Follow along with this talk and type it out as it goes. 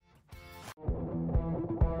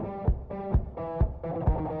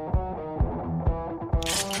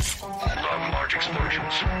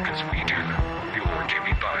headphones, because we do. The Or Give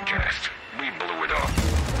Me Podcast. We blew it up.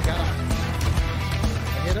 Got him.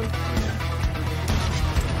 I hit him.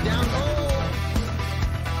 Down. Oh!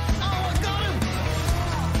 Oh, I got him!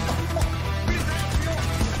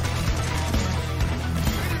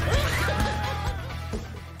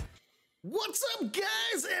 What's up,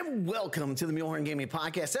 guys? And welcome to the Mulehorn Gaming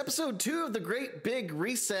Podcast, episode 2 of the Great Big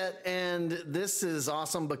Reset. And this is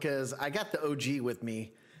awesome because I got the OG with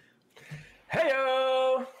me.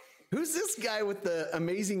 Heyo! Who's this guy with the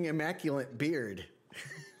amazing, immaculate beard?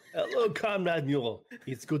 Hello, Comrade Mule.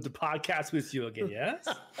 It's good to podcast with you again, yes?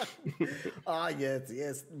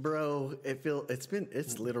 Yes, bro.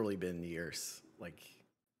 It's literally been years.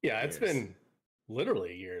 It's been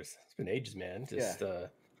literally years. It's been ages, man.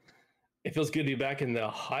 It feels good to be back in the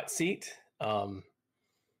hot seat.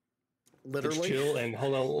 Literally. Just chill and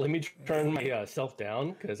hold on. Let me turn my self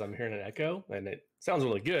down because I'm hearing an echo and it sounds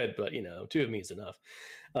really good, but two of me is enough.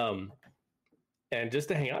 And just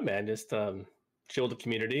to hang out, man, just chill the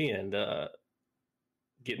community and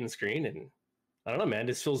get in the screen. And I don't know, man,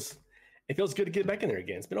 it feels good to get back in there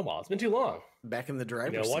again. It's been a while. It's been too long. Back in the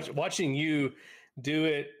driver's seat. Watching you do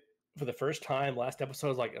it for the first time last episode, I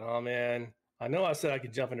was like, oh man, I know I said I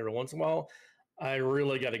could jump in every once in a while. I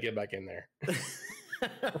really got to get back in there.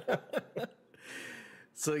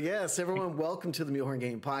 So yes, everyone, welcome to the Mulehorn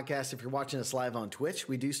Gaming Podcast. If you're watching us live on Twitch,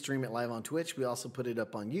 we do stream it live on Twitch. We also put it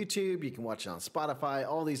up on YouTube. You can watch it on Spotify,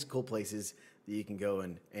 all these cool places that you can go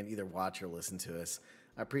and either watch or listen to us.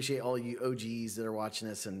 I appreciate all you OGs that are watching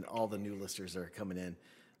us and all the new listeners that are coming in.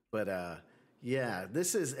 But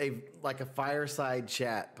this is like a fireside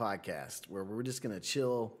chat podcast where we're just going to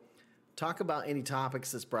chill, talk about any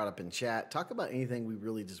topics that's brought up in chat, talk about anything we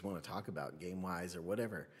really just want to talk about game-wise or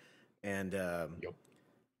whatever. And,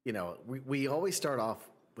 we always start off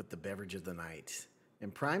with the beverage of the night.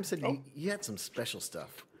 And Prime said you had some special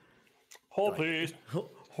stuff. Hold, please.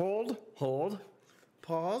 Hold.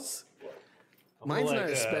 Pause. Mine's not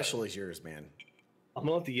as special as yours, man. I'm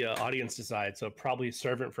going to let the audience decide, so probably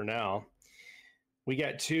Servant for now. We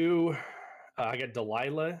got two. I got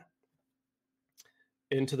Delilah,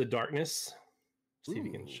 Into the Darkness. See if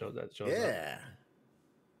you can show that. Yeah.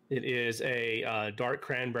 It is a dark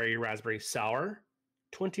cranberry raspberry sour,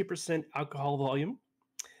 20% alcohol volume,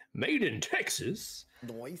 made in Texas.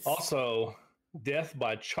 Nice. Also, Death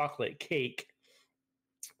by Chocolate Cake.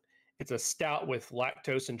 It's a stout with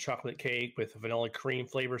lactose and chocolate cake with vanilla cream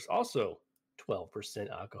flavors. Also, 12%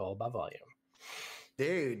 alcohol by volume.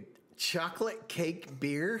 Dude, chocolate cake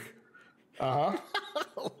beer? Uh-huh.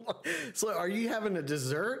 So are you having a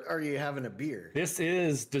dessert or are you having a beer? This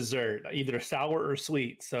is dessert, either sour or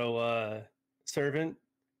sweet. So, Servant,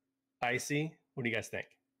 Icy, what do you guys think?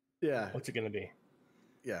 Yeah. What's it going to be?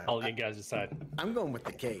 Yeah. I'll let you guys decide. I'm going with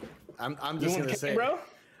the cake. I'm just going to say, bro?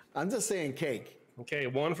 I'm just saying cake. Okay,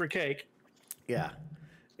 1 for cake. Yeah.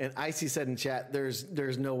 And Icy said in chat,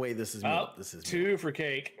 there's no way this is milk. This is 2 for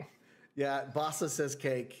cake. Yeah, Bossa says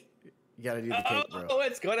cake. You got to do the cake, bro. Oh,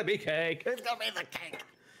 it's going to be cake. It's going to be the cake.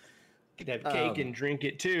 You can have cake and drink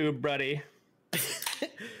it too, buddy.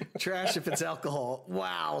 Trash if it's alcohol.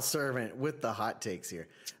 Wow, Servant with the hot takes here.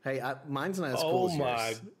 Hey, mine's not as cool as yours. Oh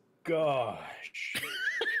my gosh.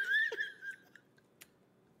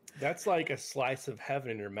 That's like a slice of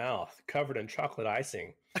heaven in your mouth, covered in chocolate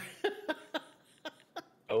icing.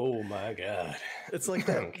 Oh my god. It's like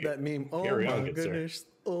that meme. Oh my goodness.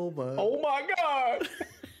 Oh my god.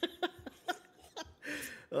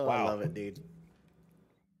 Oh, wow. I love it, dude.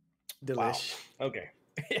 Delish. Wow. Okay.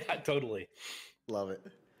 Yeah, totally. Love it.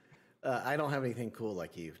 I don't have anything cool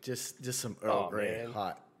like you. Just some Earl Grey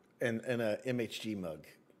hot and a MHG mug.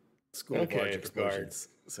 School of Large Explosions.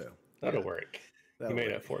 So that'll work. You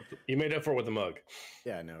made up for it. You made up for it with the mug.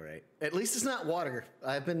 Yeah, I know, right? At least it's not water.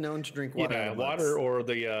 I've been known to drink water. Yeah, water or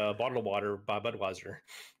the bottled water by Budweiser.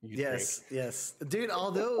 Yes, dude.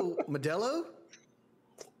 Although Modelo,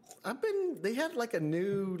 they had like a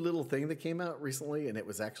new little thing that came out recently, and it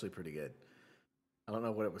was actually pretty good. I don't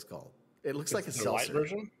know what it was called. It looks like a seltzer. Light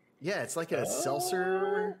version? Yeah, it's like a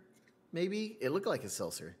seltzer. Maybe it looked like a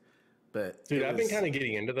seltzer, but dude, I've been kind of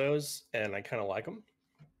getting into those, and I kind of like them.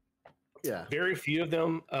 Yeah, very few of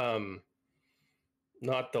them.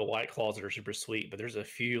 Not the White Claws that are super sweet, but there's a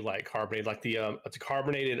few like carbonated, like the it's a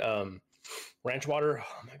carbonated ranch water.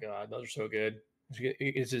 Oh my god, those are so good.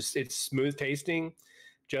 It's smooth tasting,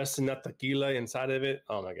 just enough tequila inside of it.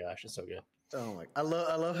 Oh my gosh, it's so good. Oh my! I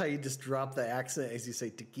love how you just drop the accent as you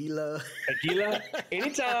say tequila. Tequila.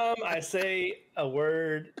 Anytime I say a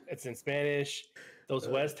word, it's in Spanish. Those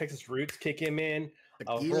West Texas roots kick in, man.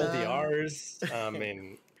 I'll roll the R's.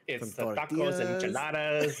 It's From tacos, tortillas.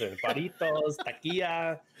 enchiladas, and burritos,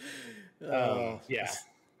 taquilla. Yeah.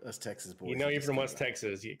 Us Texas boys. You know are you're just from kinda- West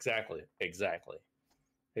Texas. Exactly.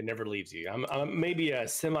 It never leaves you. I'm maybe a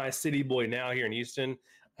semi-city boy now here in Houston.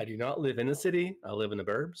 I do not live in the city. I live in the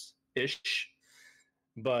burbs-ish.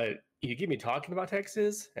 But you get me talking about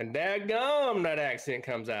Texas, and daggum, that accent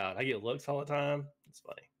comes out. I get looks all the time. It's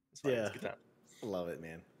funny. It's Yeah. a good time. Love it,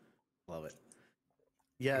 man. Love it.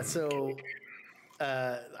 Yeah, so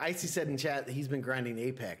Icy said in chat that he's been grinding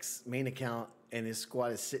Apex main account and his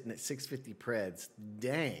squad is sitting at 650 Preds.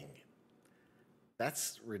 Dang.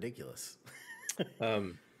 That's ridiculous.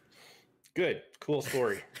 Good. Cool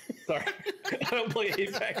story. Sorry. I don't play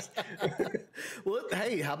Apex. Well,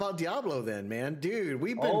 hey, how about Diablo then, man? Dude,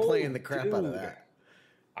 we've been playing the crap out of dude. that.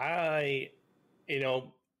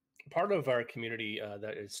 Part of our community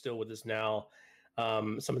that is still with us now,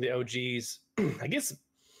 some of the OGs, I guess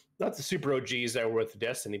not the super OGs that were with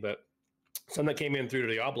Destiny, but some that came in through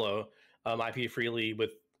Diablo, IP freely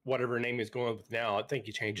with whatever name he's going with now. I think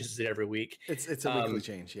he changes it every week. It's a weekly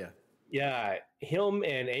change, yeah. Yeah, him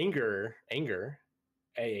and Anger,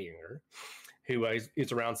 who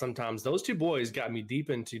is around sometimes. Those two boys got me deep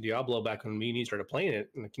into Diablo back when me and he started playing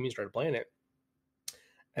it, and the community started playing it.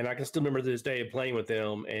 And I can still remember to this day playing with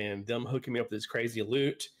them and them hooking me up with this crazy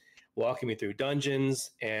loot, walking me through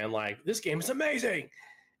dungeons, and like, this game is amazing.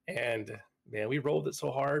 And man, we rolled it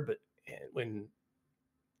so hard. But when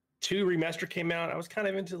 2 remaster came out, I was kind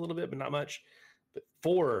of into it a little bit, but not much. But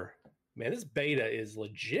 4, man, this beta is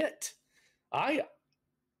legit. I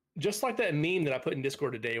just like that meme that I put in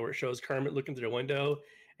Discord today where it shows Kermit looking through the window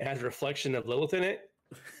and has a reflection of Lilith in it.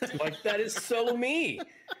 Like, that is so me.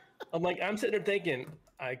 I'm sitting there thinking,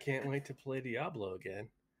 I can't wait to play Diablo again.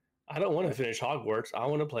 I don't want to finish Hogwarts. I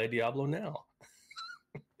want to play Diablo now.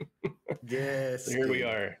 Yes. So here we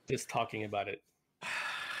are, just talking about it.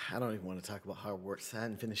 I don't even want to talk about Hogwarts. I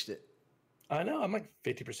hadn't finished it. I know. I'm like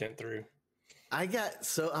 50% through.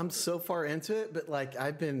 I'm so far into it, but like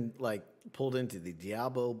I've been like pulled into the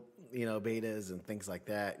Diablo, betas and things like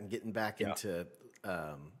that, and getting back into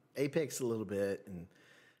Apex a little bit, and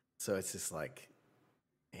so it's just like,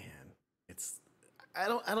 man, I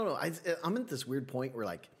don't know. I'm at this weird point where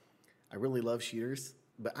like I really love shooters,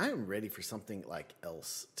 but I am ready for something like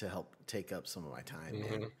else to help take up some of my time.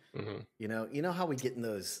 Man. Mm-hmm. You know how we get in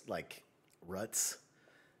those like ruts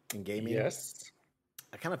in gaming? Yes.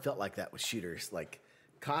 I kind of felt like that with shooters. Like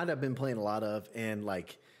COD I've been playing a lot of, and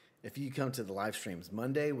like if you come to the live streams,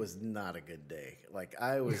 Monday was not a good day. Like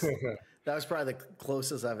that was probably the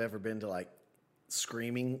closest I've ever been to like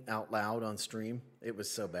screaming out loud on stream. It was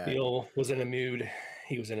so bad. Bill was in a mood.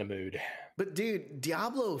 He was in a mood. But dude,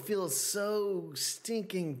 Diablo feels so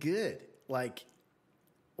stinking good. Like,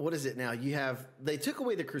 what is it now? They took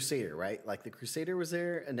away the Crusader, right? Like the Crusader was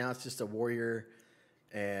there, and now it's just a warrior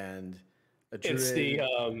and a druid. It's the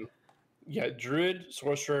druid,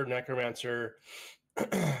 sorcerer, necromancer,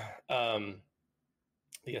 the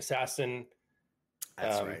assassin.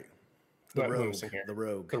 That's right. The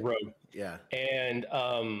rogue. Yeah. And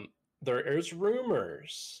there's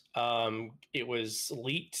rumors. It was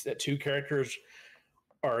leaked that 2 characters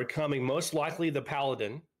are coming. Most likely the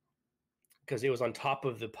paladin, because it was on top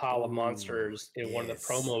of the pile of monsters in one of the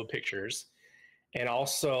promo pictures, and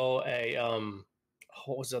also a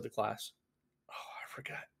what was the other class? Oh, I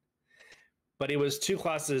forgot. But it was 2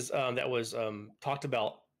 classes that was talked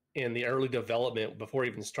about in the early development before it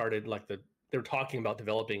even started. Like they were talking about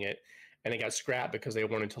developing it, and it got scrapped because they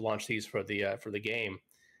wanted to launch these for the game.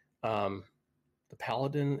 The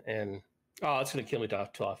paladin and it's gonna kill me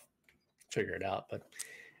till I figure it out. But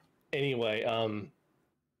anyway,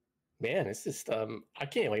 man, it's just I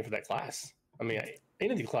can't wait for that class. I mean,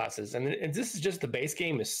 any of the classes, and this is just the base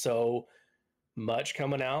game is so much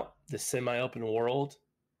coming out, the semi-open world,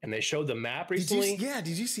 and they showed the map recently. Did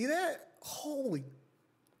you see that? Holy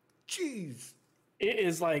jeez. It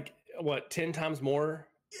is like, what, 10 times more?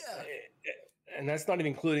 Yeah. And that's not even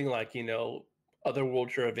including like, other World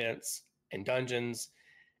Tour events and dungeons,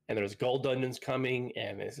 and there's gold dungeons coming,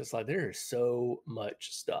 and it's just like, there's so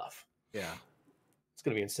much stuff. Yeah. It's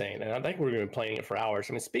going to be insane. And I think we're going to be playing it for hours.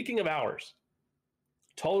 I mean, speaking of hours,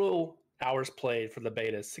 total hours played for the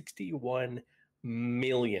beta, 61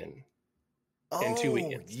 million in 2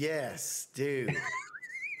 weekends. Yes, dude.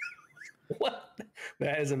 What?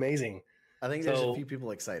 That is amazing. I think there's a few people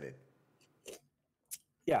excited.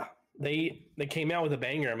 Yeah, they came out with a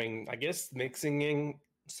banger. I mean, I guess mixing in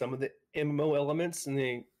some of the MMO elements and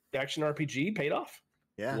the action RPG paid off.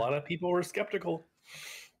 Yeah. A lot of people were skeptical.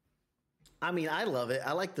 I mean, I love it.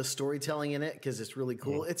 I like the storytelling in it because it's really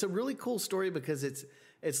cool. It's a really cool story because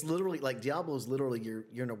it's literally like Diablo is literally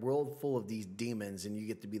you're in a world full of these demons and you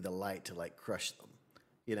get to be the light to like crush them,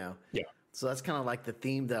 you know? Yeah. So that's kind of like the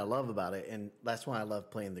theme that I love about it. And that's why I love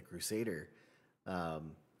playing the Crusader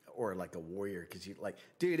or like a warrior. Cause you like,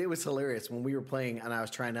 dude, it was hilarious when we were playing and I was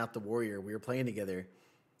trying out the warrior, we were playing together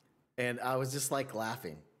and I was just like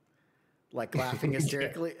laughing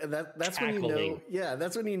hysterically. And that's when you know, yeah,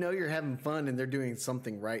 that's when you know you're having fun and they're doing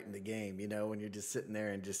something right in the game, you know, when you're just sitting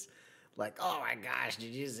there and just like, oh my gosh,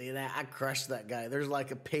 did you see that? I crushed that guy. There's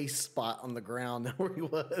like a paste spot on the ground where he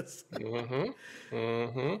was.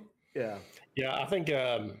 Yeah. Yeah. I think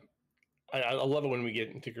I love it when we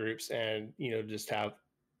get into groups and, you know, just have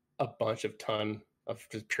a bunch of ton of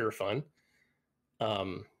just pure fun.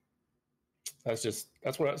 That's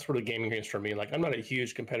where the gaming is for me. Like, I'm not a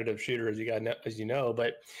huge competitive shooter, as you know,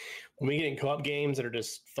 but when we get in co-op games that are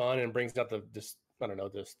just fun and brings out the fun in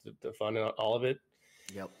all of it.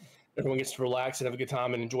 Yep. Everyone gets to relax and have a good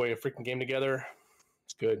time and enjoy a freaking game together.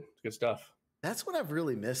 It's good. It's good stuff. That's what I've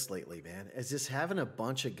really missed lately, man. Is just having a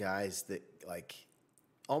bunch of guys that like,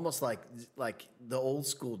 almost like the old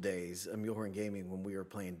school days of Mulehorn Gaming when we were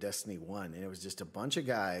playing Destiny 1, and it was just a bunch of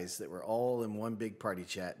guys that were all in one big party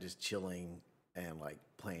chat, just chilling and like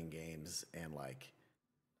playing games and like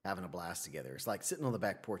having a blast together. It's like sitting on the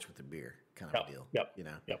back porch with a beer kind of deal. Yep. You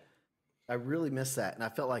know? Yep. I really miss that. And I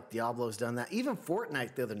felt like Diablo's done that. Even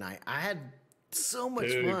Fortnite the other night, I had so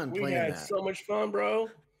much fun playing that. We had so much fun, bro.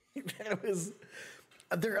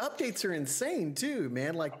 Their updates are insane too,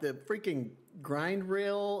 man. Like the freaking grind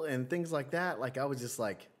rail and things like that. Like I was just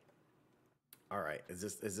like, all right,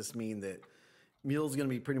 does this mean that Mule's going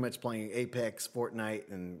to be pretty much playing Apex, Fortnite,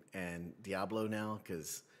 and Diablo now?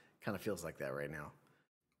 Because kind of feels like that right now.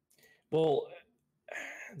 Well,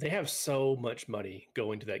 they have so much money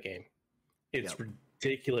going to that game. It's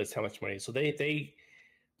ridiculous how much money. So they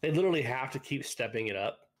literally have to keep stepping it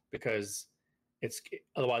up because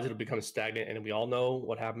otherwise it'll become stagnant. And we all know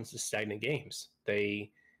what happens to stagnant games.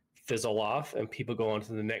 They fizzle off and people go on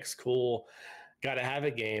to the next cool, gotta have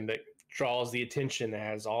a game that draws the attention, that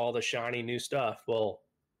has all the shiny new stuff. Well,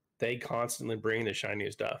 they constantly bring the shiny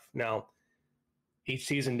new stuff. Now, each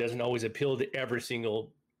season doesn't always appeal to every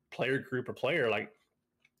single player group or player. Like,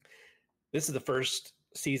 this is the first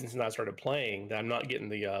season since I started playing that I'm not getting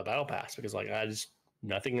the battle pass because like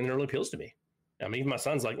nothing in there really appeals to me. I mean, even my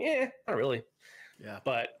son's like, not really. Yeah.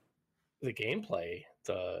 But the gameplay,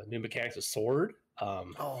 the new mechanics of sword, a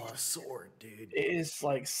sword, dude, is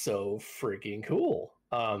like so freaking cool.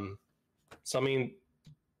 So I mean,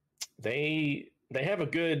 they have a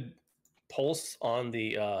good pulse on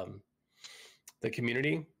the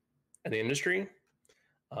community and the industry.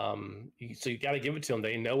 So you got to give it to them.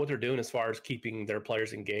 They know what they're doing as far as keeping their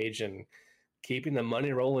players engaged and keeping the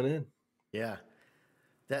money rolling in. Yeah.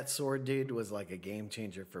 That sword, dude, was like a game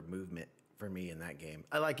changer for movement for me in that game.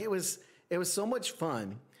 It was so much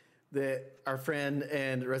fun that our friend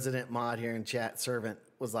and resident mod here in chat, Servant,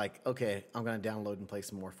 was like, okay, I'm going to download and play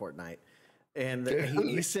some more Fortnite. And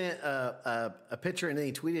he sent a picture and then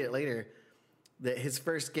he tweeted it later that his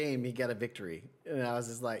first game, he got a victory. And I was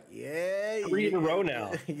just like, yeah. 3 in a row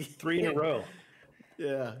now. 3 in a row.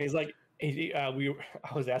 Yeah. He's like, I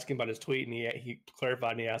was asking about his tweet and he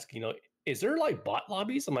clarified and he asked, is there like bot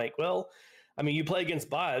lobbies? I'm like, well, I mean, you play against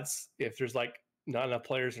bots if there's like not enough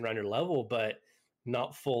players around your level, but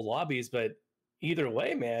not full lobbies. But either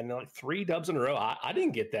way, man, like 3 dubs in a row. I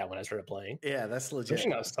didn't get that when I started playing. Yeah, that's legit.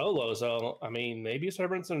 Especially not solo. So, I mean, maybe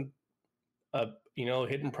Servant's some,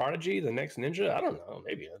 hidden prodigy, the next ninja. I don't know.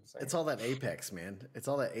 Maybe it's all that Apex, man. It's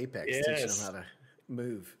all that Apex teaching them how to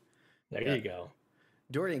move. There you go.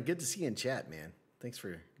 Dorian, good to see you in chat, man. Thanks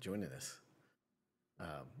for joining us.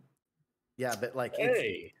 Yeah, but like,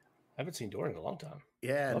 hey, I haven't seen Dorian in a long time.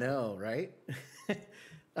 Yeah, no, right?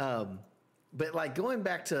 But like going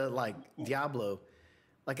back to like Diablo,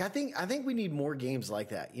 like I think we need more games like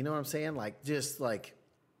that. You know what I'm saying? Like just like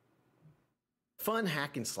fun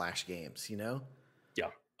hack and slash games, you know? Yeah.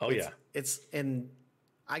 And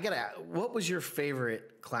I gotta. What was your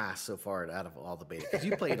favorite class so far out of all the beta? Because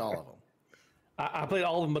you played all of them. I played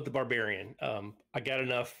all of them but the barbarian. I got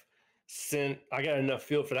enough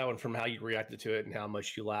feel for that one from how you reacted to it and how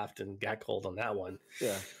much you laughed and got cold on that one.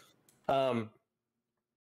 Yeah.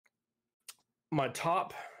 My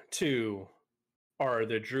top 2 are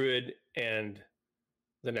the druid and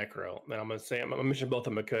the necro. And I'm gonna mention both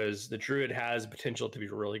of them because the druid has potential to be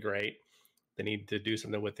really great. They need to do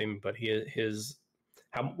something with him, but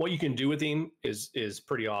what you can do with him is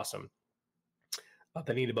pretty awesome.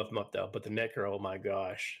 They need to buff him up though. But the necro, oh my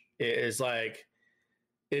gosh, it is like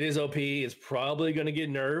It is OP. It's probably going to get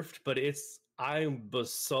nerfed, but I was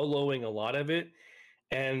soloing a lot of it,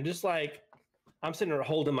 and just like I'm sitting there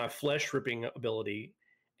holding my flesh ripping ability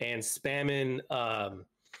and spamming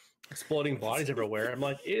exploding bodies everywhere. I'm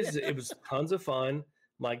like, it was tons of fun. I'm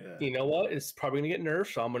like, Yeah. you know what? It's probably going to get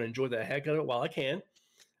nerfed, so I'm going to enjoy the heck out of it while I can.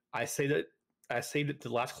 I saved it to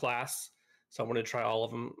the last class, so I want to try all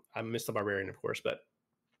of them. I missed the barbarian, of course, but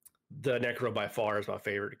the necro by far is my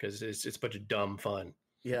favorite because it's a bunch of dumb fun.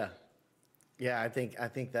 Yeah. Yeah, I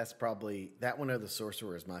think that's probably that one or the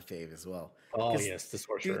sorcerer is my fave as well. Oh 'Cause, yes, the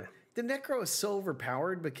sorcerer. dude, the necro is so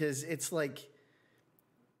overpowered because it's like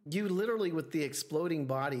you literally with the exploding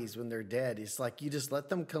bodies when they're dead, it's like you just let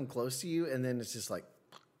them come close to you and then it's just like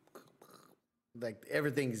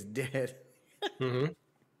everything's dead. Mm-hmm.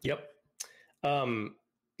 Yep.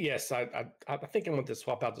 Yes, I think I want to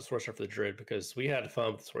swap out the sorcerer for the druid because we had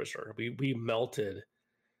fun with the sorcerer. We melted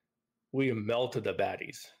the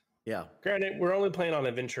baddies. Yeah. Granted, we're only playing on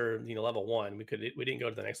adventure, level 1. We didn't go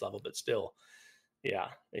to the next level, but still, yeah.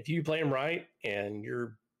 If you play them right and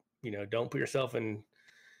you're, don't put yourself in,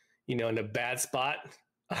 in a bad spot,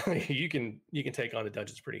 you can take on the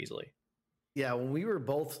dungeons pretty easily. Yeah, when we were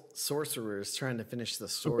both sorcerers trying to finish the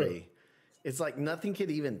story, it's like nothing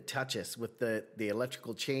could even touch us with the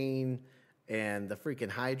electrical chain and the freaking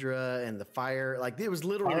Hydra and the fire. Like it was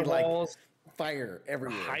literally Fireballs, like fire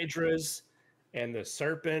everywhere. Hydras and the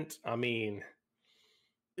serpent. I mean,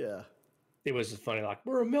 yeah, it was just funny. Like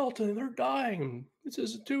we're melting, they're dying. This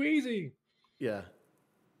is too easy. Yeah.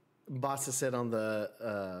 Bossa said on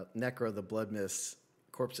the Necro, the blood mist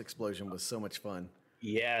corpse explosion was so much fun.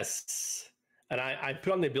 Yes. And I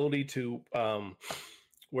put on the ability to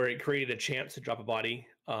where it created a chance to drop a body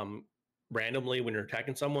randomly when you're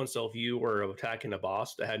attacking someone. So if you were attacking a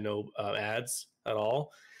boss that had no ads at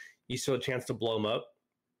all, you still had a chance to blow them up.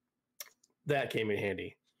 That came in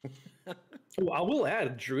handy. Well, I will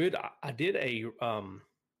add, Druid, I did a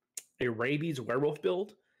rabies werewolf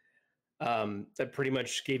build that pretty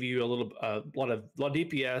much gave you a lot of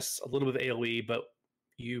DPS, a little bit of AoE, but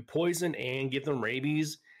you poison and give them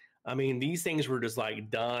rabies. I mean, these things were just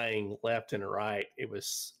like dying left and right. It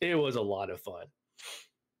was a lot of fun,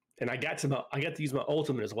 and I got to use my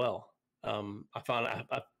ultimate as well. I found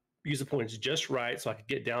I used the points just right so I could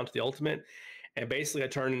get down to the ultimate, and basically I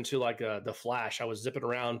turned into like the Flash. I was zipping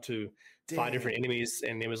around to 5 different enemies,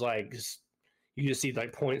 and it was like you just see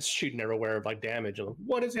like points shooting everywhere of like damage. I'm like,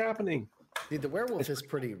 what is happening? Dude, the werewolf is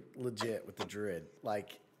pretty legit with the druid.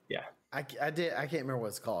 Like, yeah. I can't remember what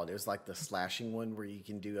it's called. It was like the slashing one where you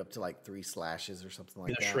can do up to like 3 slashes or something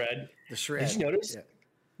like that. Shred. The shred. Did you notice? Yeah.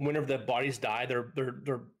 Whenever the bodies die, their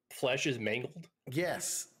flesh is mangled.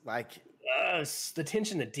 Yes, like the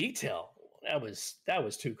attention to detail. That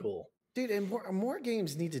was too cool, dude. And more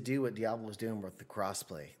games need to do what Diablo's doing with the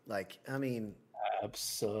crossplay. Like, I mean,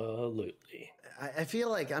 absolutely. I feel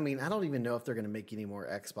like, I mean, I don't even know if they're going to make any more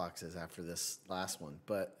Xboxes after this last one,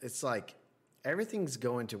 but it's like everything's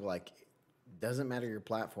going to like. Doesn't matter your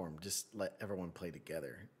platform, just let everyone play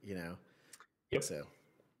together, Yep. So,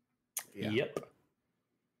 yeah. Yep.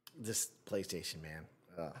 Just PlayStation, man.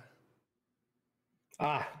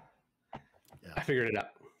 Yeah. I figured it out.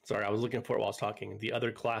 Sorry, I was looking for it while I was talking. The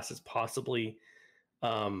other class is possibly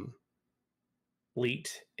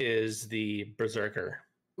leaked is the Berserker.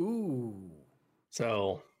 Ooh.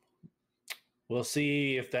 So we'll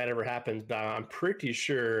see if that ever happens, but I'm pretty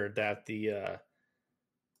sure that the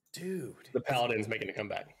Paladin's making a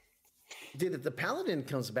comeback. Dude, if the Paladin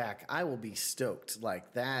comes back, I will be stoked.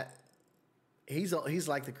 Like that, he's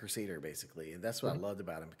like the Crusader basically, and that's what I loved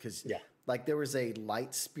about him because like there was a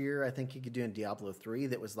light spear I think you could do in Diablo 3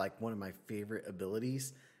 that was like one of my favorite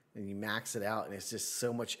abilities, and you max it out, and it's just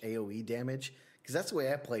so much AOE damage because that's the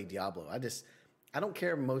way I play Diablo. I don't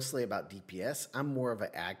care mostly about DPS. I'm more of an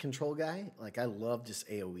ad control guy. Like I love just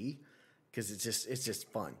AOE because it's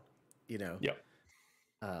just fun, Yep.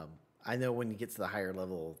 I know when you get to the higher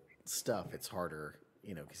level stuff, it's harder,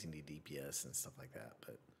 because you need DPS and stuff like that.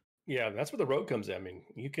 But yeah, that's where the rogue comes in. I mean,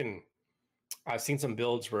 I've seen some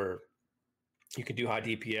builds where you could do high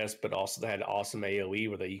DPS, but also they had awesome AoE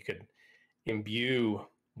where you could imbue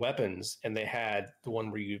weapons, and they had the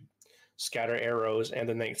one where you scatter arrows and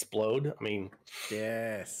then they explode. I mean,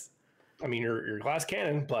 yes. I mean, your glass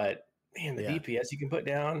cannon, but man, the DPS you can put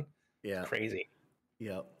down, crazy.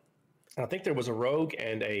 Yep. I think there was a rogue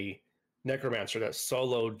and a necromancer that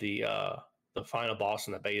soloed the final boss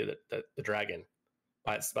in the beta, the dragon,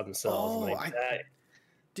 by themselves. Oh,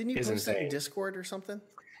 didn't you post that in Discord or something?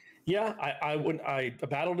 Yeah, I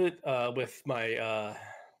battled it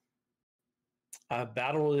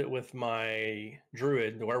with my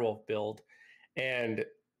druid, the werewolf build, and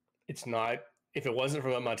it's not. If it wasn't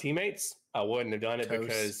for my teammates, I wouldn't have done it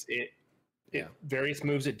because it various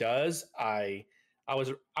moves it does. I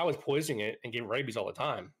was poisoning it and getting rabies all the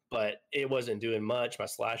time, but it wasn't doing much. My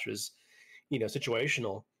slash was,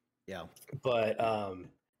 situational. Yeah. But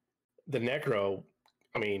the Necro,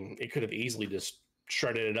 I mean, it could have easily just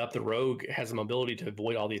shredded it up. The Rogue has the mobility to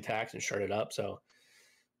avoid all the attacks and shred it up. So,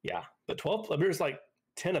 yeah. But 12, there's like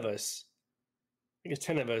 10 of us. I think it's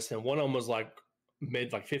 10 of us, and one of them was like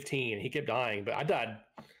mid, like 15, and he kept dying. But I died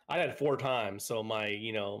 4 times, so my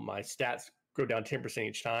stats go down 10%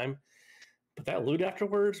 each time. But that loot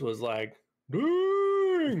afterwards was like,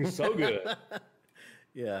 dang, so good.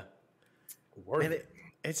 Yeah. Worth it.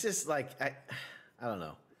 It's just like I don't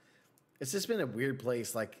know. It's just been a weird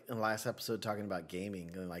place. Like in the last episode, talking about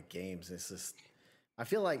gaming and like games. It's just I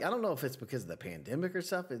feel like I don't know if it's because of the pandemic or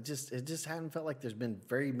stuff. It just hadn't felt like there's been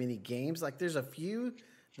very many games. Like there's a few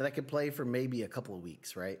that I could play for maybe a couple of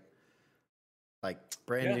weeks, right? Like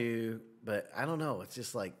brand new, but I don't know. It's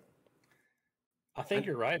just like I think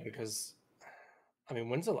you're right because I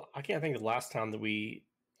mean, I can't think of the last time that we,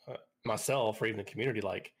 myself or even the community,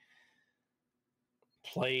 like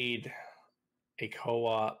played a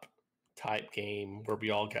co-op type game where we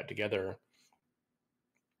all got together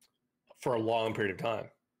for a long period of time.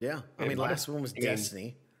 Yeah, I mean, last one was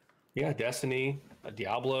Destiny. Yeah, Destiny,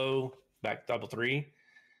 Diablo, Diablo 3.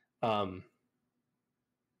 I mean,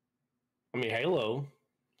 Halo.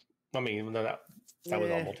 I mean, that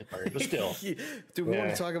was all multiplayer, but still. Do we want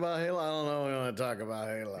to talk about Halo? I don't know. We want to talk about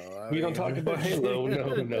Halo. We don't talk about Halo.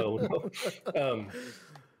 No.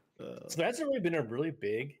 So that's really been a really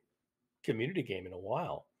big community game in a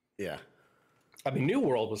while. Yeah. I mean, New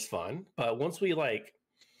World was fun, but once we got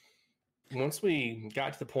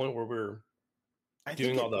to the point where we're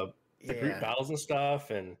doing all the group battles and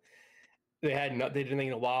stuff, and they didn't anything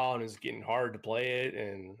in a while, and it was getting hard to play it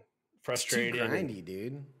and frustrating. It's too grindy,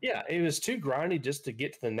 dude. Yeah, it was too grindy just to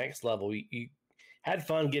get to the next level. You had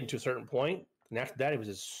fun getting to a certain point, and after that, it was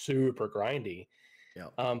just super grindy. Yeah.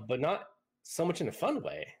 But not so much in a fun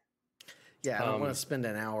way. Yeah, I don't want to spend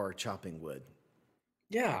an hour chopping wood.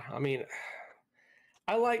 Yeah, I mean,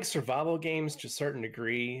 I like survival games to a certain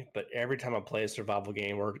degree, but every time I play a survival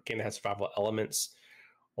game or a game that has survival elements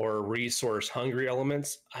or resource hungry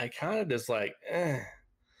elements, I kind of just like,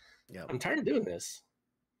 I'm tired of doing this.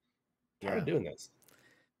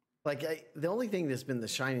 Like the only thing that's been the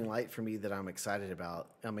shining light for me that I'm excited about.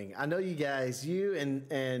 I mean, I know you guys, you and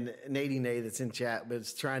Nady Nay that's in chat, but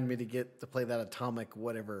it's trying me to get to play that Atomic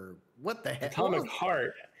whatever. What the heck? Atomic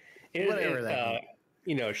Heart.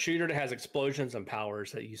 Shooter that has explosions and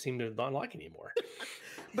powers that you seem to not like anymore.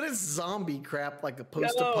 But it's zombie crap, like a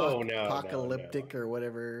post-apocalyptic or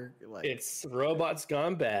whatever. Like it's robots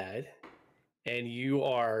gone bad, and you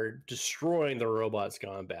are destroying the robots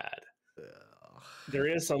gone bad. There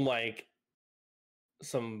is some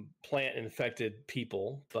plant infected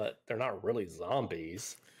people, but they're not really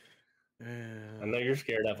zombies. I know you're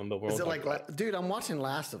scared of them, but is it like, dude? I'm watching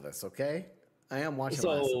Last of Us. Okay, I am watching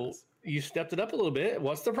Last of Us. You stepped it up a little bit.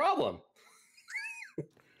 What's the problem?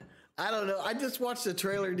 I don't know. I just watched the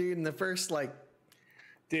trailer, dude, in the first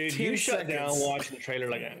dude, you shut down watching the trailer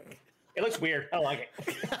like that. It looks weird. I don't like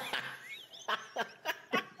it.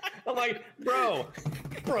 I'm like, bro,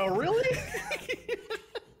 really?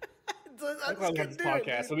 I'm glad we have this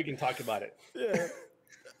podcast so we can talk about it. Yeah.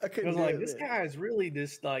 I was like, this guy is really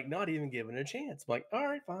just like not even giving it a chance. I'm like, all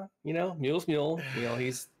right, fine. Mule's mule.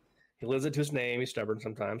 He lives it to his name. He's stubborn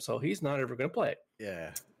sometimes, so he's not ever going to play it. Yeah.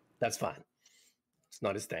 That's fine. It's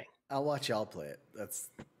not his thing. I'll watch y'all play it. That's,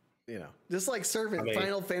 just like serving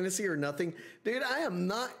Final Fantasy or nothing. Dude, I am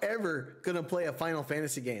not ever going to play a Final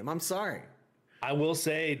Fantasy game. I'm sorry. I will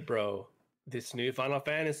say, bro, this new Final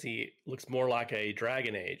Fantasy looks more like a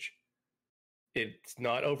Dragon Age. It's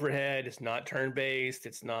not overhead. It's not turn-based.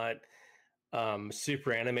 It's not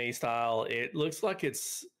super anime style. It looks like it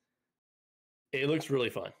looks really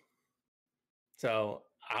fun. So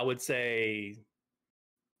I would say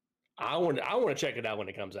I want to check it out when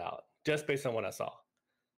it comes out, just based on what I saw.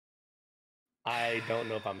 I don't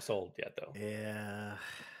know if I'm sold yet, though. Yeah.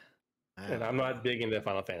 And I'm not big into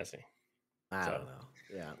Final Fantasy. I don't know.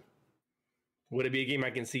 Yeah. Would it be a game I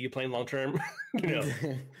can see you playing long term? But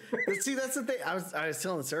see, that's the thing. I was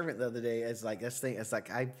telling the servant the other day. It's like this thing. It's like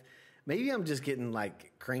maybe I'm just getting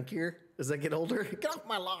like crankier as I get older. Get off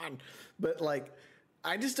my lawn. But like,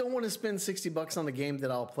 I just don't want to spend $60 on the game that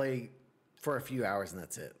I'll play for a few hours and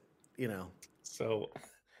that's it. So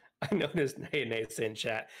I noticed Nate's in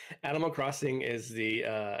chat. Animal Crossing is the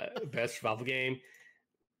best survival game.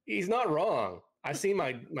 He's not wrong. I see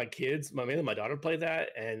my kids, mainly my daughter, play that,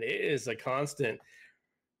 and it is a constant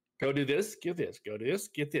Go do this, get this, go do this,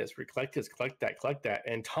 get this, collect this, collect that.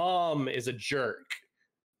 And Tom is a jerk.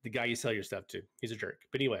 The guy you sell your stuff to, he's a jerk.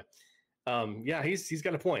 But anyway, yeah, he's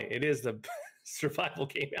got a point. It is the survival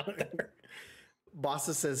game out there.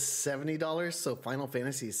 Bossa says $70, so Final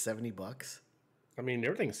Fantasy is $70. I mean,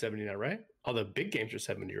 everything's 70 now, right? All the big games are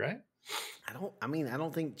 70, right? I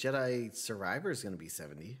don't think Jedi Survivor is going to be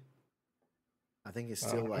 70. I think it's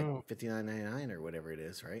still like $59.99 or whatever it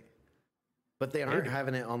is, right? But they aren't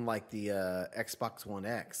having it on like the Xbox One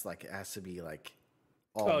X. Like it has to be like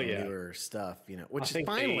all newer stuff, you know, which is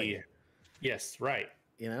finally. Yes, right.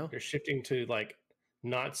 You know, they're shifting to like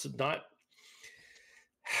not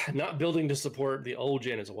building to support the old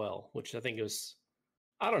gen as well, which I think is,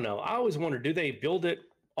 I don't know. I always wonder, do they build it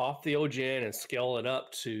off the old gen and scale it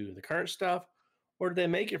up to the current stuff, or do they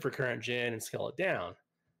make it for current gen and scale it down?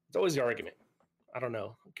 It's always the argument. I don't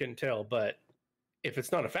know. Couldn't tell. But if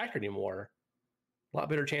it's not a factor anymore, a lot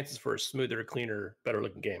better chances for a smoother, cleaner, better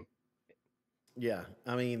looking game. Yeah.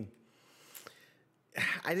 I mean,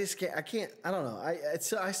 I don't know.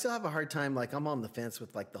 I still have a hard time. Like I'm on the fence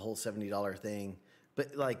with like the whole $70 thing,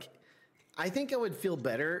 but like, I think I would feel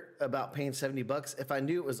better about paying $70 if I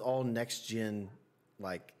knew it was all next gen,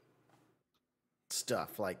 like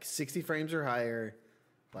stuff, like 60 frames or higher,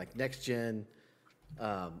 like next gen.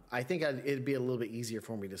 I think it'd be a little bit easier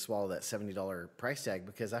for me to swallow that $70 price tag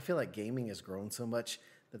because I feel like gaming has grown so much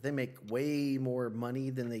that they make way more money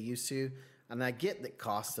than they used to. And I get the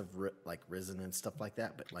cost of like risen and stuff like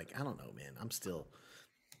that, but like, I don't know, man, I'm still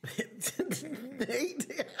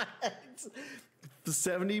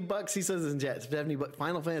 $70. He says in chat, $70.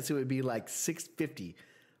 Final Fantasy would be like $650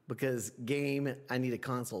 because game, I need a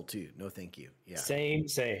console too. No, thank you. Yeah. Same.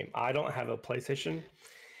 I don't have a PlayStation.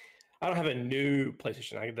 I don't have a new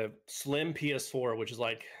PlayStation. I have the slim PS4, which is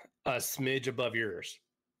like a smidge above yours,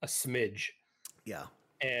 a smidge. Yeah.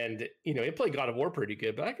 And, you know, it played God of War pretty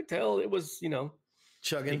good, but I could tell it was, you know,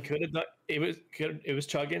 chugging. It could have done, it was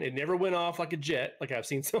chugging. It never went off like a jet, like I've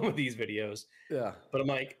seen some of these videos. Yeah. But I'm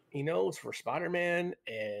like, you know, it's for Spider-Man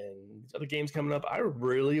and other games coming up. I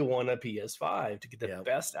really want a PS5 to get the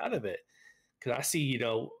best out of it. Because I see, you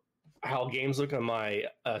know, how games look on my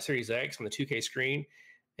Series X on the 2K screen.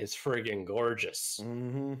 It's friggin' gorgeous.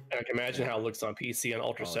 Mm-hmm. And I can imagine how it looks on PC on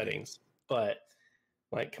ultra settings. But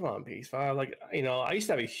like, come on, PS5. Like, you know, I used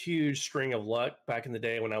to have a huge string of luck back in the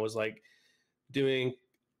day when I was like doing,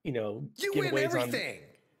 you know, you win everything.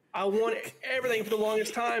 I won everything for the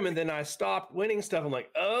longest time, and then I stopped winning stuff. I'm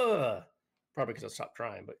like, probably because I stopped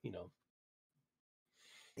trying. But you know,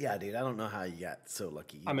 yeah, dude, I don't know how you got so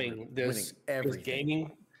lucky. I mean, this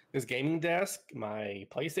gaming desk, my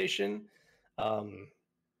PlayStation,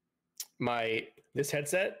 this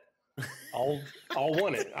headset, all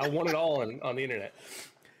won it. I won it all on the internet.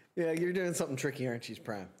 Yeah, you're doing something tricky, aren't you,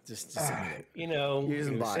 Prime? Just admit it. You know, you're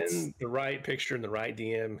using bots. Send the right picture in the right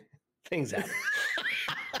DM. Things happen.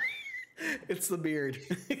 It's the beard.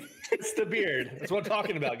 It's the beard. That's what I'm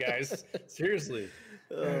talking about, guys. Seriously.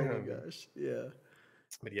 Oh my gosh. Yeah.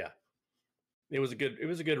 But yeah, it was a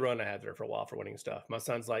good run I had there for a while for winning stuff. My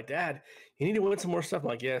son's like, Dad, you need to win some more stuff. I'm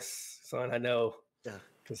like, yes, son, I know. Yeah.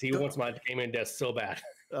 Because he wants my gaming desk so bad.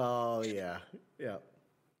 Oh yeah. Yeah.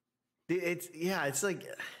 It's like,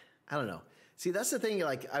 I don't know. See, that's the thing.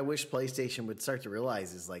 Like, I wish PlayStation would start to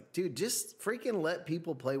realize is like, dude, just freaking let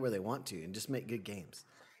people play where they want to and just make good games.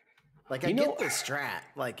 Like, I get the strat.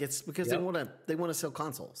 Like, it's because they want to sell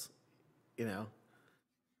consoles. You know.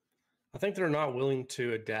 I think they're not willing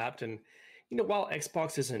to adapt, and you know, while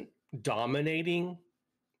Xbox isn't dominating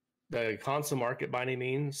the console market by any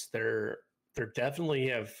means, they're definitely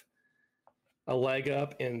have a leg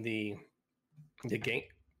up in the game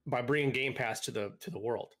by bringing Game Pass to the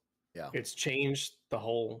world. Yeah, it's changed the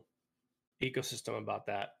whole ecosystem about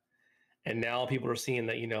that, and now people are seeing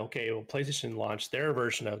that, you know, okay, well, PlayStation launched their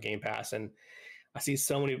version of Game Pass, and I see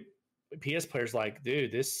so many PS players like,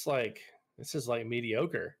 dude, this is like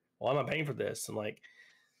mediocre. Why am I paying for this? And like,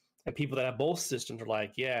 and people that have both systems are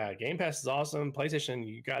like, yeah, Game Pass is awesome. PlayStation,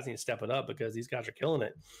 you guys need to step it up because these guys are killing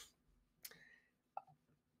it.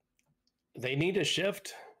 They need to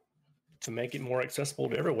shift to make it more accessible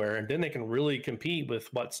to everywhere, and then they can really compete with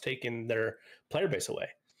what's taking their player base away.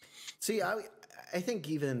 See, I think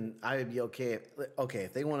even I would be okay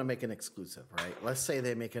if they want to make an exclusive, right? Let's say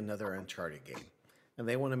they make another Uncharted game, and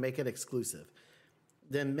they want to make it exclusive.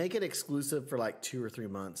 Then make it exclusive for like 2 or 3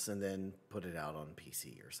 months and then put it out on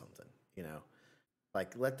PC or something, you know?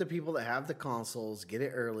 Like, let the people that have the consoles get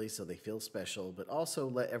it early so they feel special, but also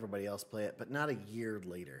let everybody else play it, but not a year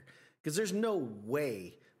later. Because there's no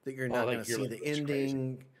way that you're not going to see the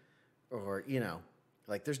ending or, you know,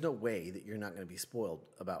 Like, there's no way that you're not going to be spoiled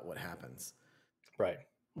about what happens. Right.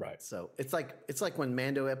 So it's like when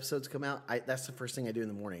Mando episodes come out. That's the first thing I do in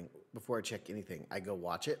the morning before I check anything. I go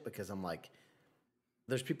watch it because I'm like,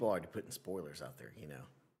 there's people already putting spoilers out there,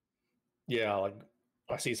 Yeah, like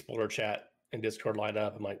I see spoiler chat and Discord light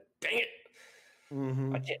up. I'm like, dang it,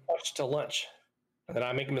 I can't watch till lunch. And then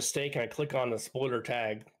I make a mistake and I click on the spoiler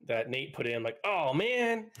tag that Nate put in. I'm like, oh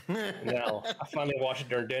man. Now I finally watched it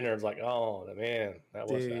during dinner. It's like, oh man, that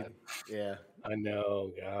was bad. Yeah. I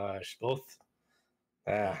know, gosh, both.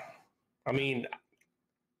 I mean,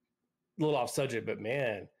 a little off subject, but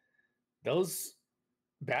man, those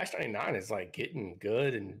Batch 99 is like getting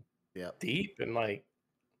good and deep, and like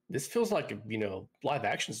this feels like live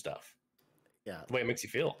action stuff. Yeah, the way it makes you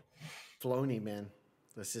feel. Filoni, man,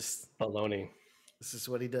 that's just baloney. This is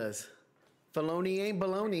what he does. Filoni ain't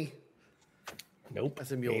baloney. Nope,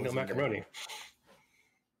 that's ain't no macaroni.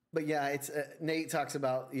 But yeah, it's Nate talks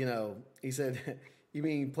about he said, you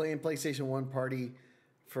mean playing PlayStation 1 Party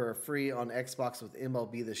for free on Xbox with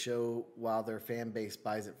MLB The Show while their fan base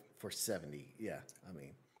buys it for $70. Yeah, I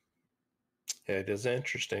mean, it is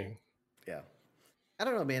interesting. Yeah, I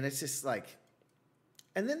don't know, man. It's just like,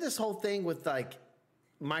 and then this whole thing with like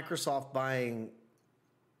Microsoft buying,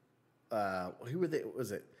 who were they?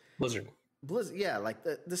 Was it Blizzard? Yeah, like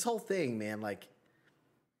this whole thing, man. Like,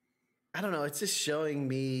 I don't know. It's just showing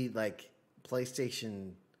me like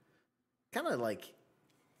PlayStation, kind of like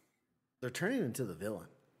they're turning into the villain,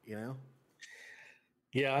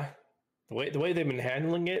 Yeah, the way they've been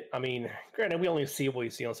handling it. I mean, granted, we only see what we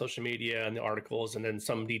see on social media and the articles, and then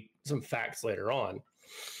some facts later on.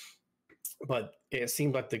 But it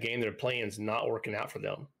seems like the game they're playing is not working out for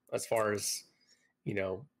them as far as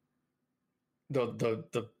the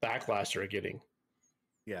backlash they're getting.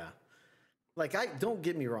 Yeah, like don't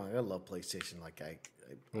get me wrong, I love PlayStation. Like I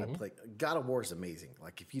play God of War is amazing.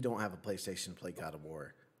 Like if you don't have a PlayStation, play God of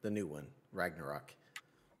War, the new one, Ragnarok.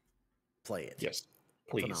 Play it. Yes,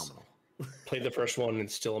 please. Phenomenal. Play the first one,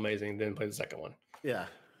 it's still amazing. Then play the second one. Yeah,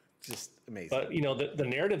 just amazing. But the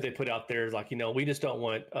narrative they put out there is like, we just don't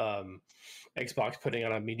want Xbox putting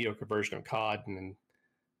out a mediocre version of COD, and then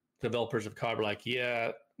developers of COD were like,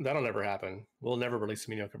 yeah, that'll never happen. We'll never release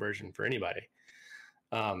a mediocre version for anybody.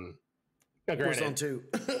 Warzone 2.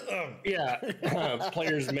 Yeah,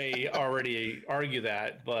 players may already argue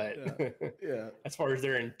that, but yeah. As far as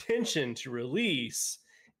their intention to release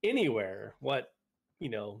anywhere,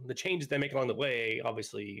 the changes they make along the way,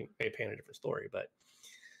 obviously may paint a different story. But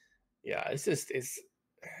yeah, it's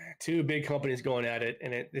two big companies going at it,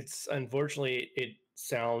 and it's unfortunately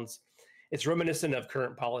it's reminiscent of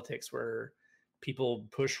current politics where people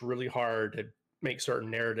push really hard to make certain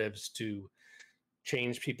narratives to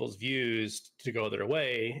change people's views to go their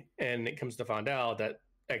way, and it comes to find out that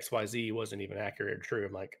XYZ wasn't even accurate or true.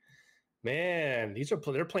 I'm like, man,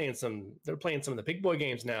 they're playing some of the big boy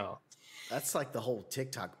games now. That's like the whole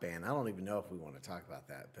TikTok ban. I don't even know if we want to talk about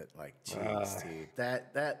that, but like, geez, dude,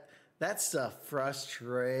 that stuff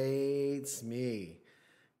frustrates me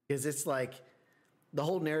because it's like the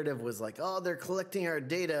whole narrative was like, oh, they're collecting our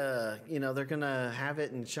data. They're gonna have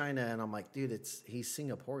it in China, and I'm like, dude, he's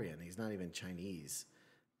Singaporean. He's not even Chinese.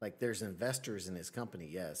 Like, there's investors in his company,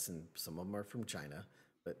 yes, and some of them are from China,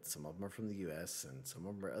 but some of them are from the U.S. and some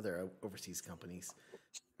of them are other overseas companies.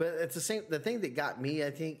 But it's the thing that got me,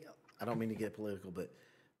 I think. I don't mean to get political, but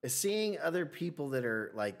seeing other people that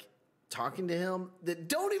are like talking to him that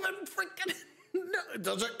don't even freaking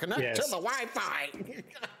doesn't connect to the Wi-Fi.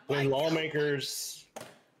 When lawmakers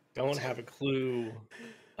don't have a clue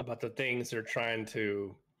about the things they're trying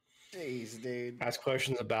to ask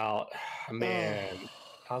questions about, man,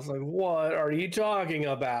 I was like, what are you talking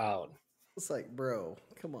about? It's like, bro,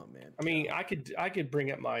 come on, man. I mean, I could bring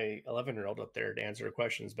up my 11-year-old up there to answer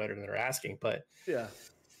questions better than they're asking, but yeah.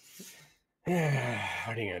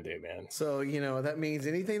 What are you gonna do, man? So that means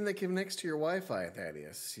anything that connects to your Wi-Fi,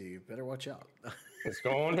 Thaddeus, you better watch out. It's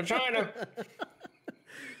going to China.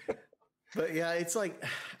 But yeah, it's like,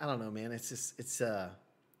 I don't know, man. I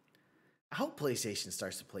hope PlayStation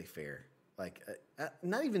starts to play fair. Like,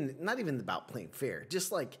 not even about playing fair,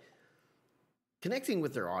 just like connecting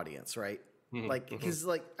with their audience, right? Like, because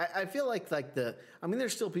like I feel like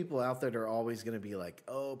there's still people out there that are always going to be like,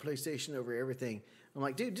 oh, PlayStation over everything. I'm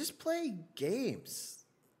like, dude, just play games.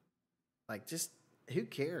 Like, just who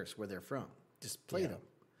cares where they're from? Just play them.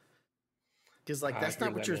 Because like that's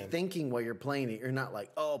not what you're thinking while you're playing it. You're not like,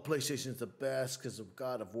 oh, PlayStation's the best because of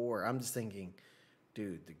God of War. I'm just thinking,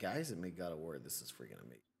 dude, the guys that made God of War, this is freaking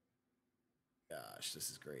amazing. Gosh, this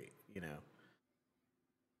is great.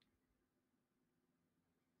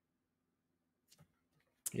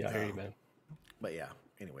 Yeah, I hear you, man. But yeah,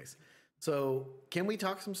 anyways, so can we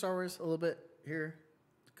talk some Star Wars a little bit here?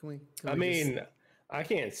 I mean, I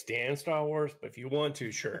can't stand Star Wars, but if you want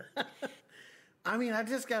to, sure. I mean, I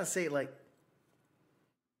just gotta say, like,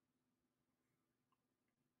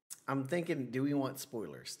 I'm thinking, do we want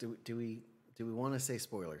spoilers? Do we want to say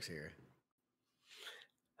spoilers here?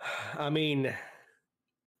 I mean,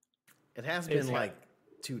 it has been like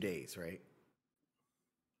 2 days, right?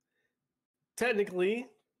 Technically,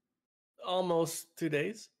 almost 2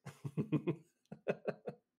 days.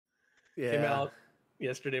 Yeah. Came out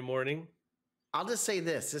yesterday morning. I'll just say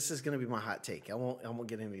this. This is going to be my hot take. I won't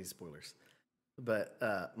get into these spoilers. But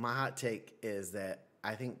my hot take is that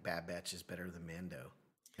I think Bad Batch is better than Mando.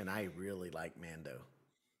 And I really like Mando.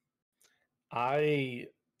 I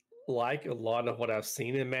like a lot of what I've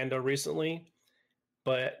seen in Mando recently,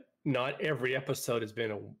 but not every episode has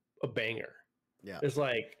been a banger. Yeah. There's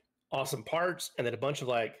like awesome parts and then a bunch of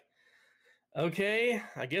like, okay,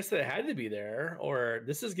 I guess that had to be there, or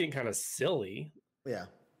this is getting kind of silly. Yeah.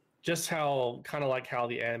 Just how kind of like how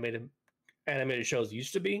the animated shows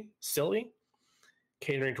used to be, silly,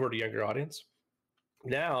 catering toward a younger audience.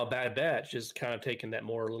 Now Bad Batch is kind of taking that a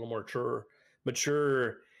little more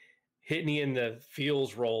mature, hitting you in the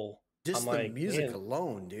feels role. Just the music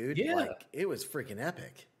alone, dude. Yeah. Like, it was freaking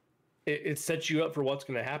epic. It sets you up for what's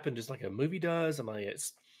going to happen, just like a movie does. I'm like,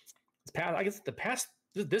 it's past. I guess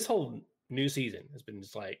this whole new season has been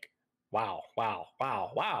just like, wow.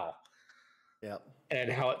 Yep.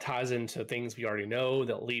 And how it ties into things we already know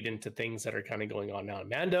that lead into things that are kind of going on now in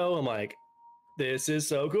Mando. I'm like, this is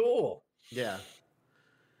so cool. Yeah.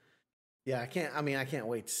 Yeah, I can't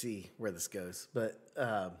wait to see where this goes. But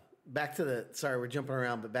back to sorry, we're jumping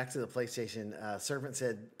around, but back to the PlayStation. Servant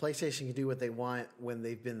said PlayStation can do what they want when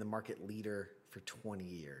they've been the market leader for 20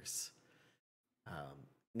 years.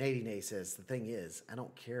 Nady says, the thing is, I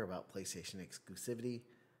don't care about PlayStation exclusivity.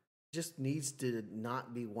 It just needs to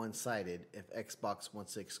not be one-sided if Xbox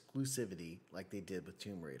wants exclusivity like they did with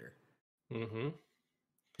Tomb Raider. Mm-hmm.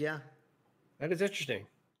 Yeah. That is interesting.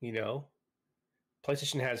 You know,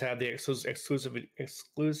 PlayStation has had the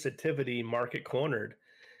exclusivity market cornered,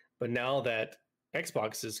 but now that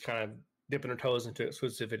Xbox is kind of dipping their toes into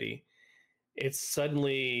exclusivity, it's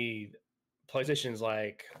suddenly PlayStation's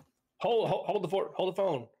like, hold the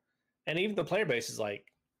phone, and even the player base is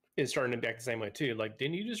starting to act the same way too. Like,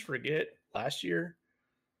 didn't you just forget last year?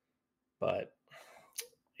 But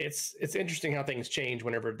it's interesting how things change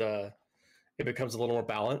whenever it becomes a little more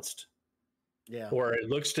balanced. Yeah. Or it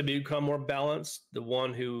looks to become more balanced. The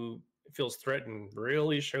one who feels threatened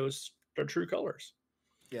really shows their true colors.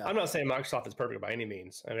 Yeah. I'm not saying Microsoft is perfect by any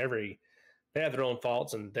means, and they have their own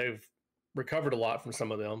faults, and they've recovered a lot from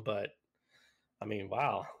some of them. But I mean,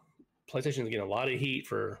 wow, PlayStation's getting a lot of heat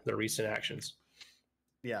for their recent actions.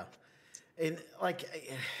 Yeah, and like,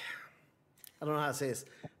 I don't know how to say this,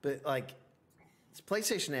 but like,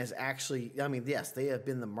 PlayStation has actually, I mean, yes, they have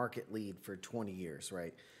been the market lead for 20 years,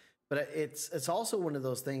 right? But it's also one of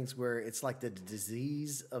those things where it's like the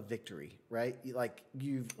disease of victory, right? Like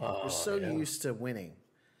you're so used to winning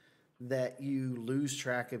that you lose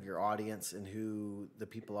track of your audience and who the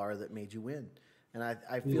people are that made you win. And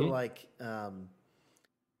I feel like,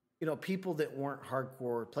 people that weren't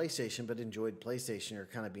hardcore PlayStation but enjoyed PlayStation are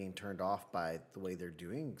kind of being turned off by the way they're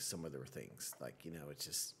doing some of their things. Like, it's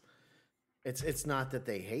just, it's not that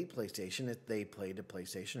they hate PlayStation. They played a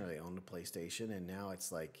PlayStation or they owned a PlayStation, and now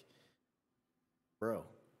it's like, bro,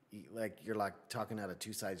 you're like talking out of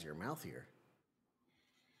two sides of your mouth here.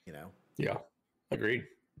 Yeah, agreed.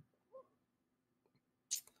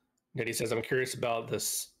 Nettie says, I'm curious about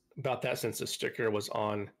that since the sticker was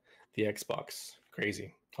on the Xbox.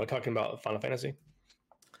 Crazy. Are we talking about Final Fantasy?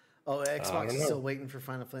 Oh, Xbox is still waiting for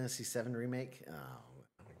Final Fantasy VII Remake? Oh,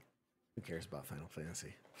 who cares about Final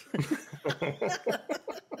Fantasy?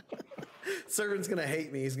 Servant's going to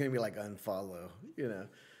hate me. He's going to be like, unfollow,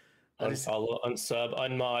 Unfollow, unsub,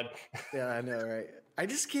 unmod. Yeah, I know, right? I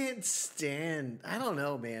just can't stand. I don't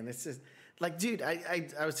know, man. It's just like, dude. I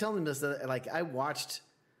was telling him this. Like, I watched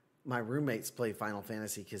my roommates play Final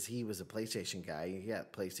Fantasy because he was a PlayStation guy. He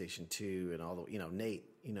got PlayStation 2 and all the, Nate.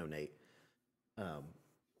 Nate.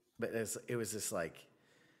 But it was just like,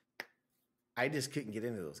 I just couldn't get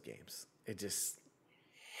into those games. It just,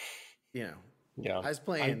 Yeah. I was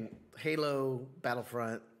playing Halo,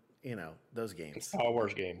 Battlefront. Those games. Star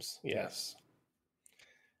Wars games, yes.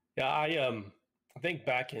 Yeah, I think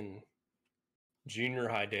back in junior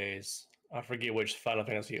high days, I forget which Final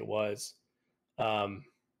Fantasy it was. Might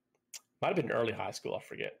have been early high school, I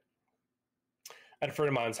forget. At a friend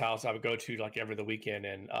of mine's house, I would go to like every other weekend,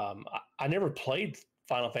 and I never played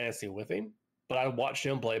Final Fantasy with him, but I watched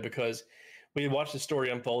him play because we watched the story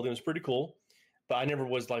unfold. It was pretty cool, but I never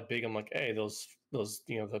was like big. I'm like, hey, those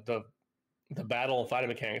the battle and fighting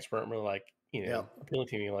mechanics weren't really like appealing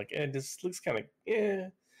to me. Like, this looks kind of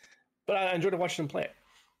but I enjoyed watching them play it.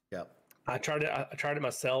 Yep. I tried it. I tried it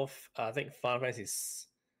myself. I think Final Fantasy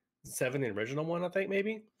VII, the original one, I think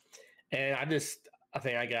maybe, and I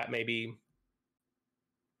think I got maybe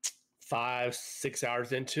 5-6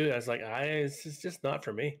 hours into it. I was like, it's just not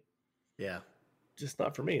for me. Yeah. Just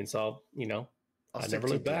not for me. And so, I'll I never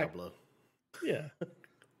looked back. Diablo. Yeah.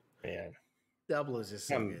 Man. Diablo is just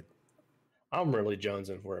so good. I'm really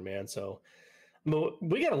jonesing for it, man. So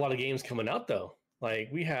we got a lot of games coming out though. Like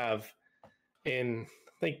we have in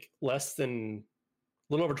I think less than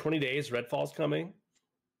a little over 20 days, Redfall's coming.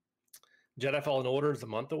 Jedi Fallen Order is a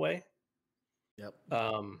month away. Yep.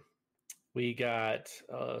 We got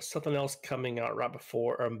something else coming out right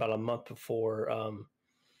before, or about a month before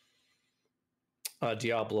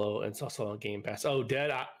Diablo, and it's also on Game Pass. Oh,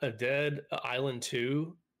 Dead Island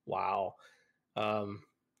 2. Wow.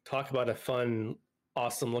 Talk about a fun,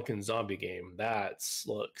 awesome looking zombie game. That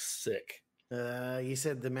looks sick. You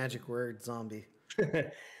said the magic word zombie.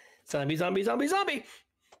 Zombie. No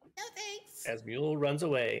thanks. As Mule runs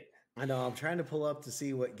away. I know. I'm trying to pull up to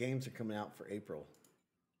see what games are coming out for April.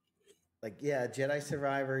 Like, yeah, Jedi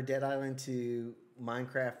Survivor, Dead Island 2,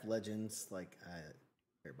 Minecraft Legends. Like, I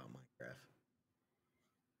care about Minecraft.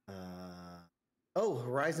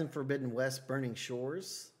 Horizon Forbidden West, Burning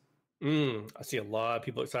Shores. I see a lot of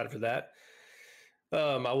people excited for that.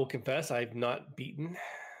 I will confess, I've not beaten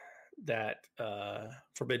that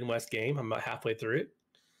Forbidden West game. I'm about halfway through it.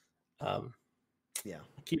 Yeah.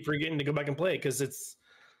 I keep forgetting to go back and play it because it's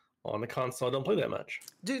on the console. I don't play that much.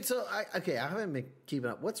 Dude, so I haven't been keeping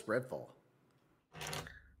up. What's Redfall?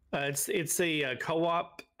 It's a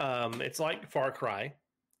co-op. It's like Far Cry.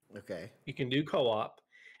 Okay. You can do co-op,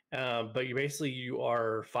 but you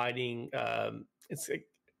are fighting. It's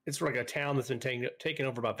like a town that's been taken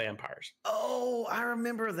over by vampires. Oh, I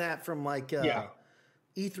remember that from like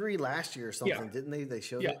E3 last year or something, didn't they? They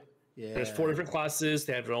showed it. Yeah. There's 4 different classes.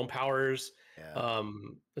 They have their own powers. Yeah.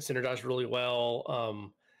 It's synergized really well.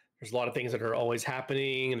 There's a lot of things that are always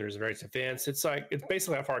happening, and there's various events. It's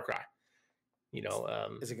basically a Far Cry.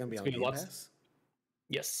 Is it going to be on Game Pass?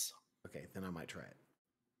 Yes. Okay, then I might try it.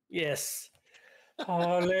 Yes.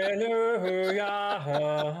 Hallelujah.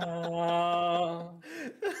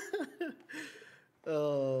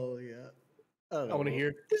 Oh yeah. I want to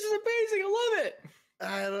hear. This is amazing. I love it.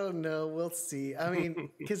 I don't know. We'll see. I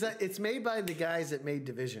mean, because it's made by the guys that made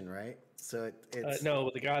Division, right? So it's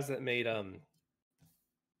no, the guys that made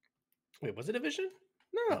Wait, was it Division?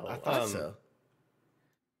 No, I thought so.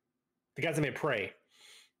 The guys that made Prey,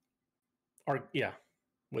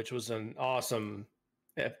 which was an awesome,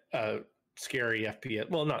 scary FPS.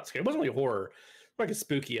 Well, not scary. It wasn't really horror. Like a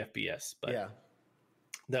spooky FPS, but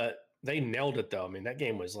they nailed it though. I mean, that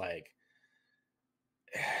game was like,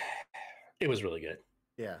 it was really good.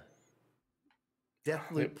 Yeah.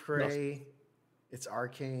 Deathloop, Prey. It's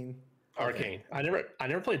Arcane. Arcane. Okay. I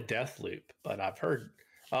never played Deathloop, but I've heard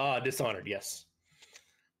Dishonored. Yes.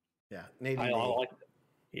 Yeah.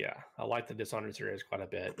 I like the Dishonored series quite a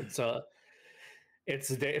bit. It's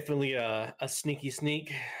definitely a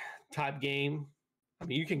sneak type game. I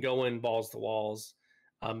mean, you can go in balls to walls.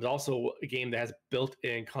 It's also a game that has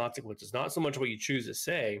built-in consequences. Not so much what you choose to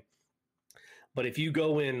say, but if you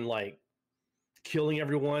go in like killing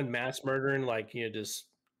everyone, mass murdering, like just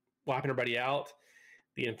wiping everybody out,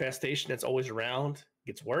 the infestation that's always around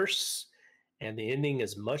gets worse, and the ending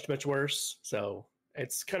is much, much worse. So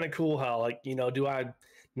it's kind of cool how do I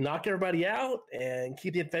knock everybody out and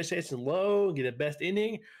keep the infestation low and get the best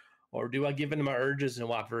ending, or do I give in to my urges and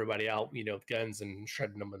wipe everybody out, with guns and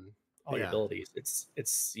shredding them and all your abilities?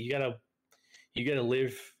 It's you gotta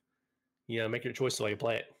live, make your choice while you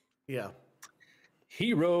play it. Yeah.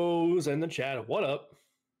 Heroes in the chat, what up?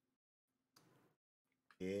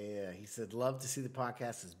 Yeah, he said, love to see the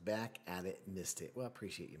podcast is back at it. Missed it. Well, I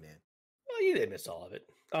appreciate you, man. Well, you didn't miss all of it.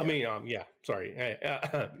 I mean, sorry. Hey,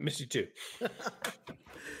 missed you too.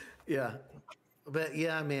 Yeah. But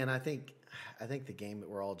yeah, man, I think the game that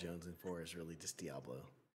we're all jonesing for is really just Diablo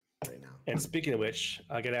right now. And speaking of which,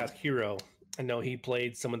 I got to ask Hero. I know he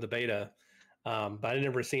played some of the beta, but I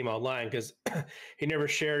never see him online because he never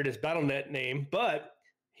shared his BattleNet name. But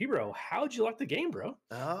Hero, how'd you like the game, bro?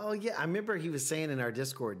 Oh yeah, I remember he was saying in our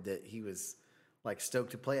Discord that he was like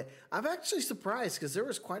stoked to play it. I'm actually surprised because there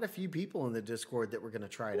was quite a few people in the Discord that were going to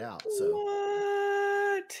try it out. So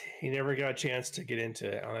what? He never got a chance to get into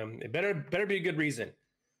it. It better be a good reason.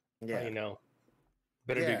 Yeah,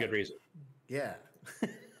 better be a good reason. Yeah.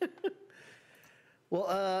 Well,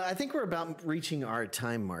 I think we're about reaching our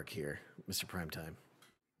time mark here, Mr. Primetime.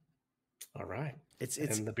 All right. It's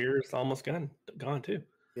and the beer is almost gone too.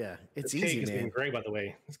 Yeah, it's This easy, cake has man. been great, by the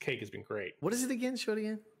way. This cake has been great. What is it again? Show it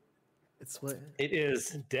again. It's what? It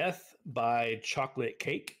is Death by Chocolate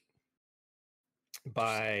Cake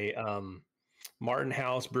by Martin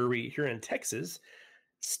House Brewery here in Texas.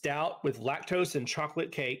 Stout with lactose and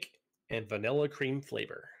chocolate cake and vanilla cream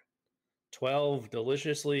flavor. 12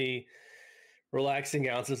 deliciously relaxing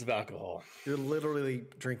ounces of alcohol. You're literally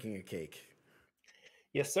drinking a cake.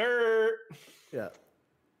 Yes, sir. Yeah.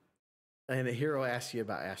 And a hero asked you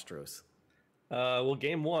about Astros. Well,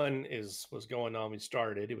 game one was going on. We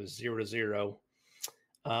started. It was 0-0.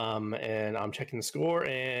 And I'm checking the score,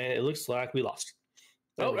 and it looks like we lost.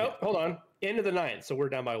 Hold on. End of the ninth. So we're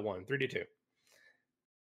down by 1, 3-2.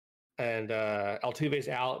 And Altuve's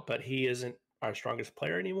out, but he isn't our strongest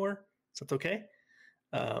player anymore. So it's okay.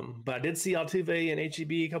 But I did see Altuve in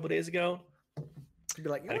HEB a couple days ago. You'd be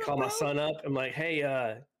like, I called my son up. I'm like, hey,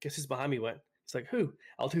 guess who's behind me went? He's like, who?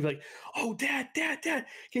 Altuve like, oh, dad. Can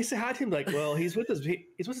you say hi to him? Like, well, he's with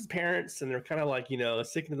his parents, and they're kind of like,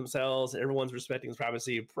 sticking to themselves, and everyone's respecting his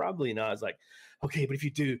privacy. Probably not. It's like, okay, but if you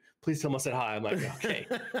do, please tell him I said hi. I'm like, okay.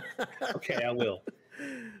 Okay, I will.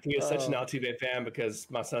 He is such an Altuve fan because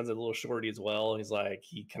my son's a little shorty as well. He's like,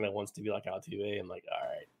 he kind of wants to be like Altuve. I'm like, all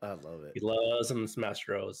right. I love it. He loves him some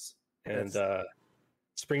Astros. And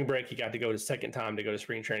spring break, he got to go the second time to go to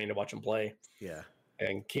spring training to watch him play. Yeah.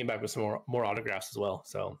 And came back with some more autographs as well.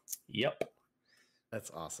 So, yep. That's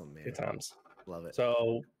awesome, man. Good times. Love it.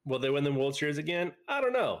 So, will they win the World Series again? I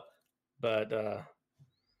don't know. But the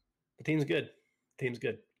team's good.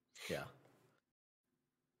 Yeah.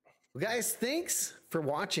 Well, guys, thanks for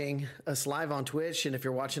watching us live on Twitch. And if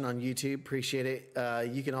you're watching on YouTube, appreciate it.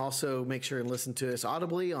 You can also make sure and listen to us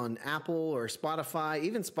audibly on Apple or Spotify.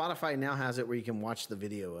 Even Spotify now has it where you can watch the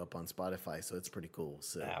video up on Spotify. So it's pretty cool.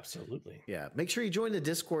 So absolutely. Yeah. Make sure you join the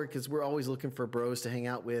Discord because we're always looking for bros to hang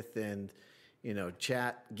out with and,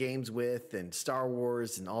 chat games with and Star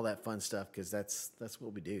Wars and all that fun stuff because that's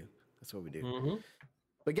what we do. That's what we do. Mm-hmm.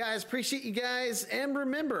 But guys, appreciate you guys. And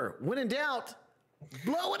remember, when in doubt,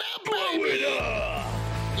 blow it up, Blow it up!